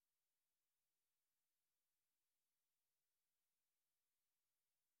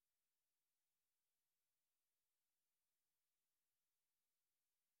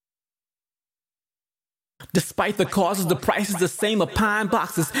Despite the causes, the price is the same of pine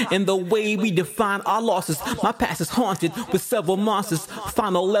boxes. And the way we define our losses, my past is haunted with several monsters,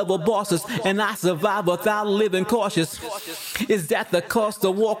 final level bosses, and I survive without living cautious. Is that the cost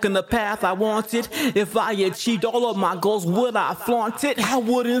of walking the path I wanted? If I achieved all of my goals, would I flaunt it? I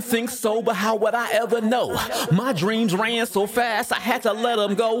wouldn't think so, but how would I ever know? My dreams ran so fast, I had to let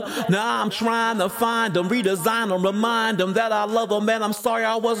them go. Now I'm trying to find them, redesign them, remind them that I love them, and I'm sorry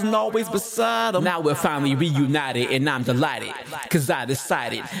I wasn't always beside them. Now we're finally reunited, and I'm delighted, cause I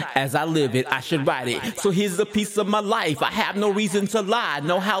decided as I live it, I should write it. So here's a piece of my life, I have no reason to lie,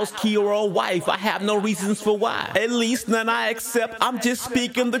 no house key or a wife, I have no reasons for why. At least none I accept, I'm just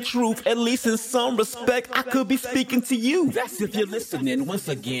speaking the truth. At least in some respect, I could be speaking to you. That's if you're listening. Once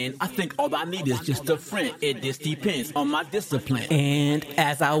again, I think all I need is just a friend. It just depends on my discipline. And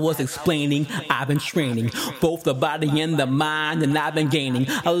as I was explaining, I've been training both the body and the mind, and I've been gaining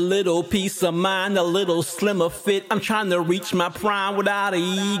a little peace of mind, a little slimmer fit. I'm trying to reach my prime without an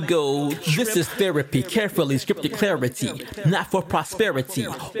ego. This is therapy, carefully scripted clarity, not for prosperity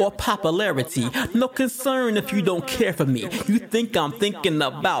or popularity. No concern if you don't care for me. You think I'm thinking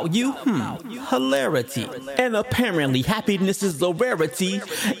about you? Hilarity. And apparently happiness is a rarity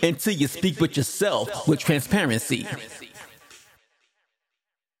until you speak with yourself with transparency.